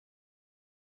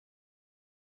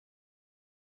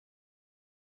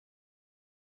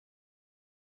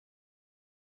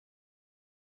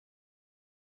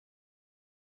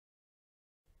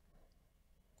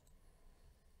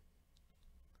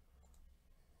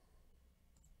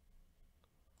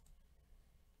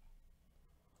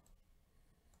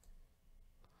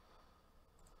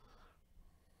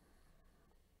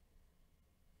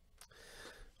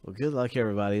Well, good luck,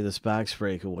 everybody. This box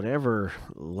break, whatever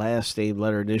last name,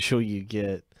 letter, initial you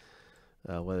get,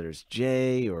 whether it's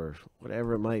J or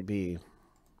whatever it might be,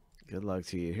 good luck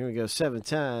to you. Here we go, 7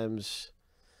 times.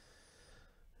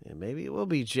 And maybe it will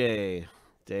be J,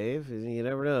 Dave. You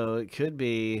never know. It could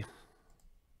be.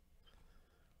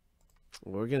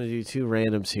 We're going to do 2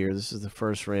 randoms here. This is the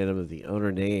first random of the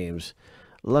owner names.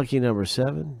 Lucky number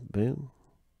 7. Boom.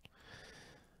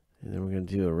 And then we're going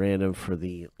to do a random for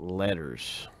the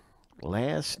letters.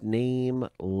 Last name,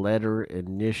 letter,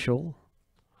 initial.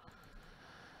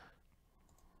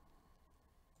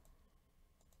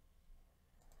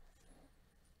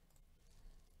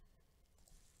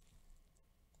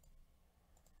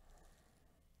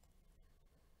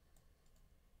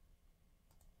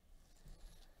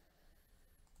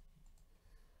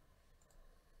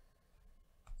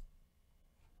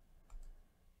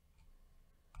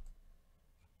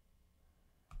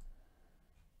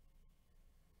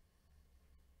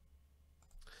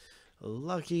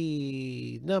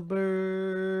 Lucky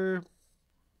number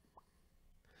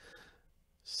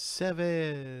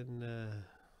 7.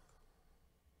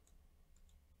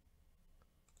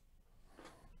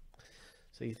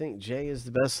 So you think J is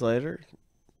the best letter,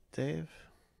 Dave?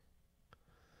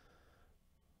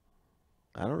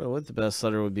 I don't know what the best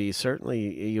letter would be.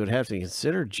 Certainly, you would have to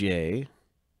consider J.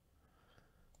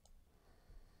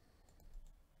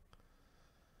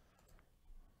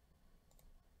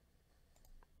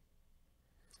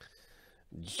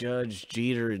 Judge,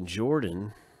 Jeter, and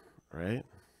Jordan, right?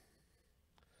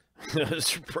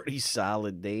 Those are pretty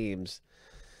solid names.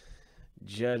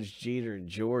 Judge, Jeter, and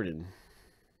Jordan.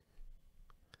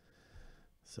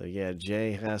 So, yeah,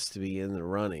 J has to be in the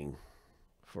running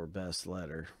for best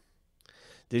letter.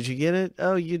 Did you get it?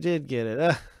 Oh, you did get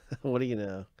it. What do you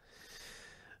know?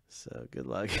 So, good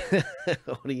luck.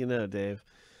 What do you know, Dave?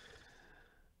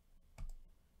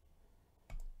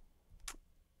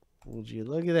 Would you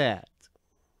look at that?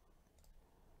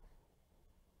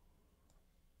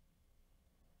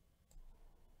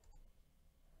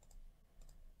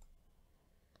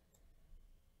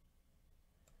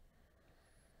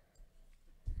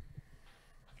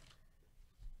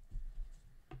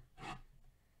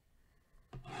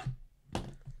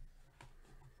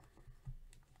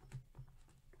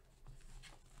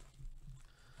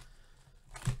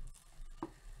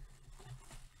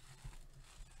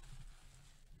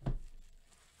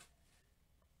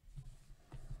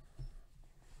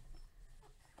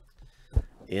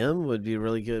 M would be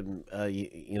really good.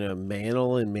 You know,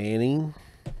 Mantle and Manning.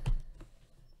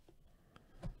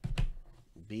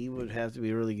 B would have to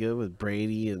be really good with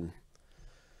Brady and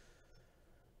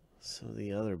some of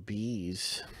the other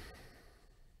B's.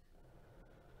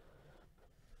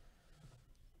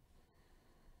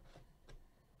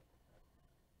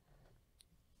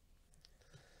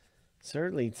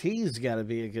 Certainly T's got to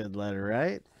be a good letter,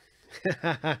 right?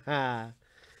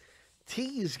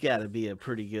 T's got to be a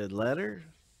pretty good letter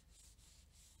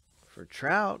for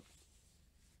Trout.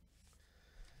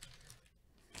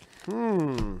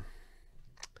 Good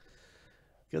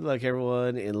luck,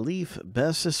 everyone. In Leaf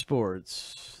Best of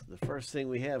Sports, the first thing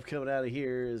we have coming out of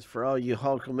here is for all you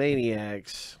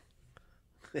Hulkamaniacs.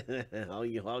 All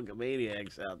you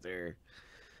Hulkamaniacs out there.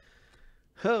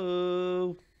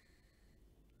 Ho!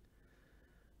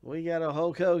 We got a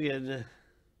Hulk Hogan.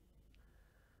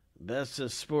 Best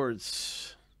of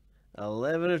Sports.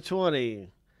 11 of 20.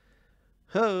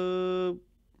 Ho!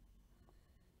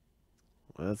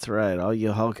 That's right. All you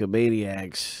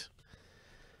Hulkamaniacs.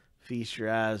 Feast your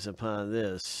eyes upon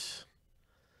this.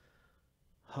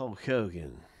 Hulk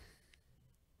Hogan.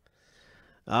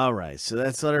 All right, so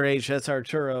that's letter H. That's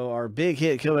Arturo. Our big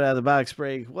hit coming out of the box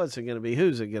break. What's it going to be?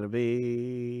 Who's it going to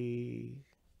be?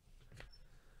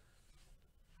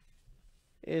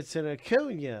 It's an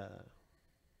Acuna.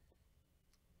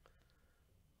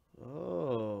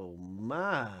 Oh,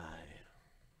 my.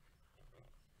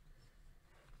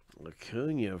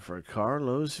 Acuna for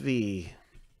Carlos V.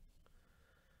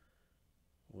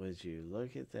 Would you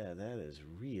look at that? That is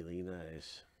really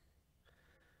nice.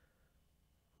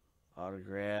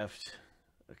 Autographed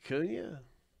Acuna.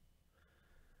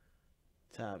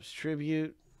 Topps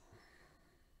Tribute.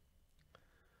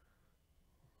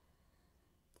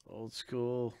 Old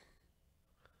school.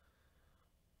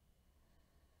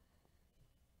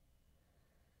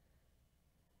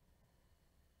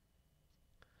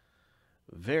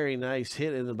 Very nice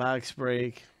hit in the box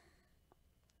break.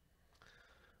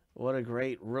 What a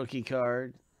great rookie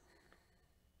card.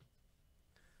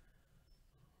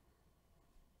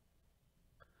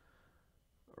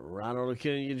 Ronald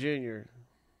Acuna Jr.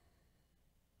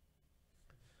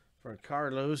 for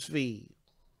Carlos V.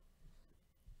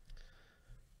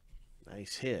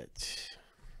 Nice hit.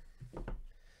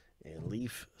 And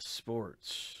Leaf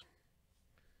Sports.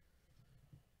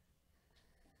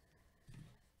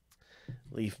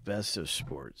 Leaf Best of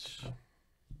Sports.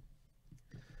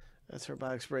 That's our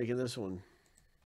box break in this one.